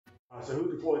So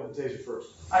who deployed the taser first?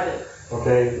 I did.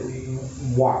 Okay,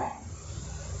 why?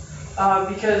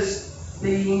 Because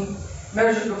the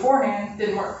measures beforehand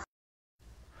didn't work.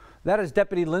 That is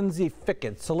Deputy Lindsay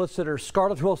Fickett. Solicitor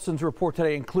Scarlett Wilson's report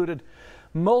today included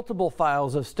multiple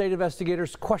files of state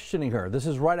investigators questioning her. This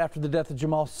is right after the death of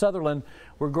Jamal Sutherland.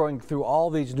 We're going through all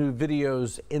these new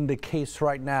videos in the case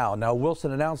right now. Now,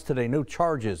 Wilson announced today no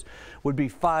charges would be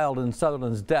filed in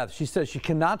Sutherland's death. She says she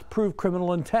cannot prove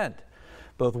criminal intent.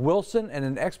 Both Wilson and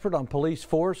an expert on police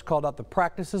force called out the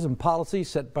practices and policies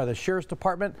set by the Sheriff's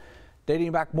Department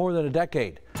dating back more than a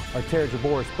decade. Our Tara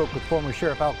Jabor spoke with former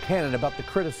Sheriff Al Cannon about the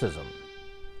criticism.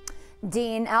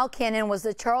 Dean, Al Cannon was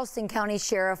the Charleston County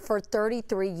Sheriff for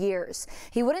 33 years.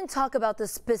 He wouldn't talk about the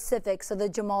specifics of the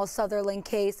Jamal Sutherland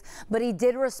case, but he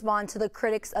did respond to the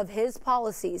critics of his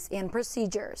policies and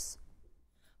procedures.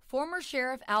 Former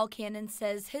Sheriff Al Cannon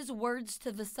says his words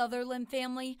to the Sutherland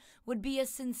family would be a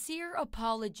sincere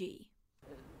apology.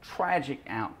 Tragic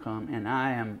outcome, and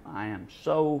I am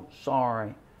so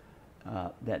sorry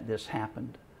that this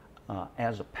happened.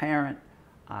 As a parent,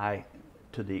 I,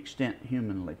 to the extent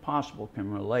humanly possible,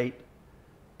 can relate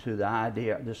to the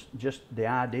idea, just the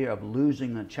idea of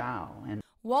losing a child. And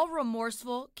while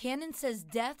remorseful, Cannon says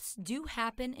deaths do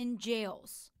happen in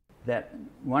jails. That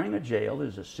running a jail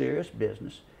is a serious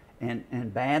business,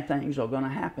 and bad things are going to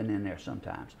happen in there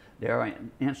sometimes. There are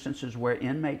instances where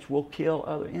inmates will kill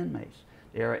other inmates.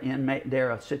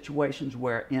 There are situations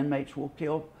where inmates will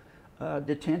kill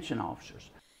detention officers.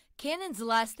 Cannon's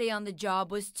last day on the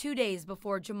job was 2 days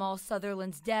before Jamal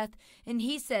Sutherland's death, and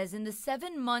he says in the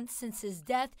 7 months since his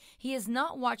death, he has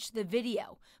not watched the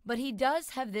video, but he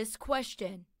does have this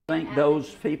question. I think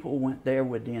those people went there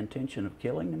with the intention of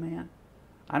killing the man.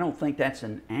 I don't think that's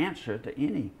an answer to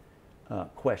any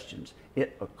questions.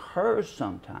 It occurs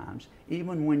sometimes,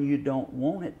 even when you don't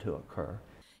want it to occur.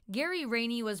 Gary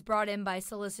Rainey was brought in by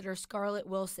Solicitor Scarlett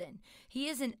Wilson. He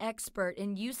is an expert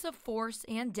in use of force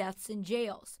and deaths in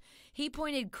jails. He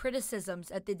pointed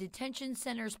criticisms at the detention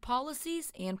center's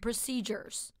policies and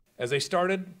procedures. As they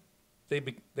started,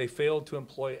 they failed to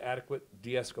employ adequate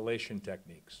de-escalation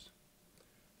techniques.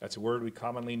 That's a word we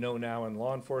commonly know now in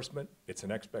law enforcement. It's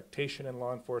an expectation in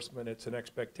law enforcement. It's an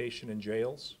expectation in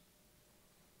jails.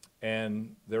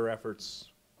 And their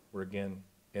efforts were, again,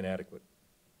 inadequate.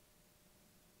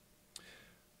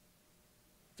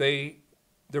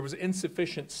 There was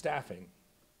insufficient staffing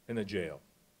in the jail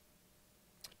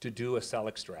to do a cell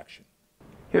extraction.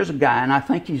 Here's a guy, and I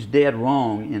think he's dead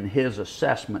wrong in his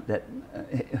assessment, that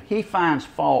he finds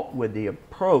fault with the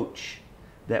approach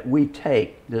that we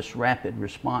take, this rapid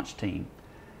response team,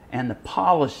 and the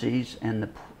policies and the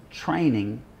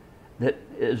training that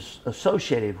is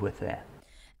associated with that.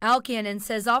 Al Cannon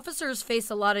says officers face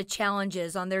a lot of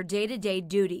challenges on their day-to-day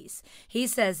duties. He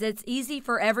says it's easy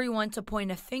for everyone to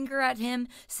point a finger at him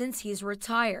since he's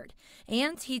retired.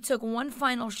 And he took one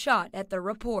final shot at the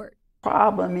report.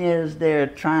 Problem is they're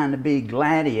trying to be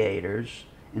gladiators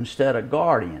instead of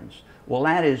guardians. Well,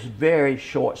 that is very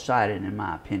short-sighted in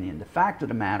my opinion. The fact of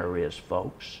the matter is,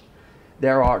 folks,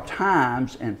 there are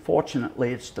times, and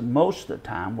fortunately it's the most of the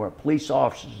time, where police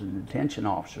officers and detention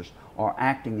officers are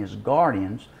acting as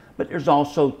guardians, but there's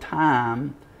also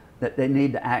time that they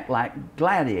need to act like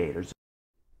gladiators.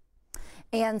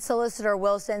 And Solicitor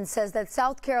Wilson says that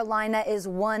South Carolina is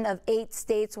one of 8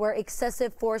 states where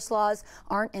excessive force laws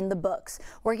aren't in the books.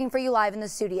 Working for you live in the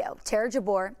studio, Tara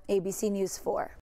Jabor, ABC News 4.